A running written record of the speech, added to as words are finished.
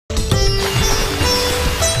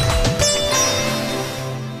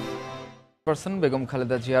Person Begum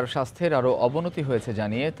Khaleda জিয়ার স্বাস্থ্যের আরও অবনতি হয়েছে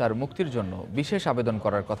জানিয়ে তার মুক্তির জন্য বিশেষ আবেদন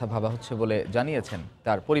করার কথা ভাবা হচ্ছে বলে জানিয়েছেন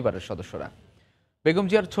তার পরিবারের সদস্যরা। বেগম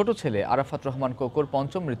জিয়ার ছোট ছেলে আরাফাত রহমান কোকোর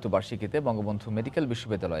পঞ্চম মৃত্যুবার্ষিকীতে বঙ্গবন্ধু মেডিকেল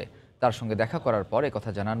বিশ্ববিদ্যালয়ে তার সঙ্গে দেখা করার পর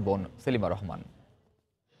একথা জানান বোন সেলিমা রহমান।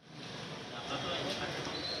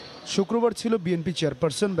 শুক্রবার ছিল বিএনপি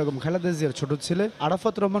চেয়ারপারসন বেগম খালেদা জিয়ার ছোট ছেলে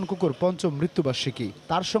আরাফাত রহমান কোকোর পঞ্চম মৃত্যুবার্ষিকী।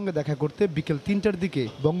 তার সঙ্গে দেখা করতে বিকেল ৩টার দিকে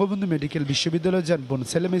বঙ্গবন্ধু মেডিকেল বিশ্ববিদ্যালয়ে যান বোন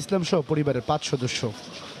সেলিমা ইসলাম সহ পরিবারের ৫ সদস্য।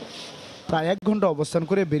 প্রায় ১ ঘন্টা অবস্থান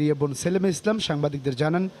করে বেরিয়ে বোন সেলিমা ইসলাম সাংবাদিকদের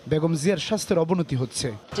জানান বেগম জিয়ার স্বাস্থ্যের অবনতি হচ্ছে।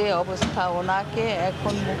 যে অবস্থা, ওনাকে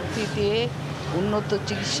এখন মুক্তি দিয়ে উন্নত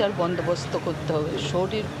চিকিৎসার বন্দোবস্ত করতে হবে।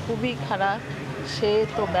 শরীর খুবই খারাপ, সে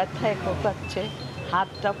তো ব্যথায় কোপাচ্ছে,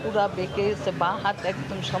 হাতটা পুরা বেঁকে গেছে, বাঁ হাত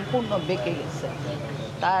একদম সম্পূর্ণ বেঁকে গেছে।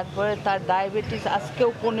 তারপরে তার ডায়াবেটিস আজকেও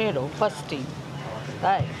 15 ফার্স্টিং।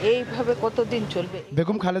 তাই এইভাবে কতদিন চলবে?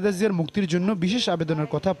 বেগম খালেদা জিয়ার মুক্তির জন্য বিশেষ আবেদনের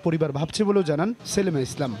কথা পরিবার ভাবছে বলেও জানান সেলিমা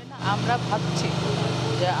ইসলাম। আমরা ভাবছি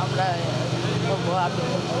যে আমরা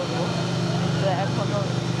আবেদন করবো, এখনো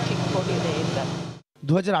ঠিক করিনি এটা।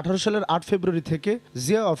 ২০১৮ সালের ৮ ফেব্রুয়ারি থেকে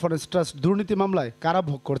জিয়া অরফানেজ ট্রাস্ট দুর্নীতি মামলায়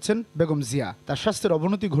কারাভোগ করছেন বেগম জিয়া। তার স্বাস্থ্যের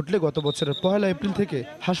অবনতি ঘটলে গত বছরের ১ এপ্রিল থেকে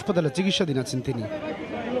হাসপাতালে চিকিৎসাধীন আছেন তিনি।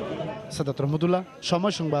 সাদাত রহমতুল্লাহ,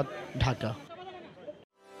 সময় সংবাদ, ঢাকা।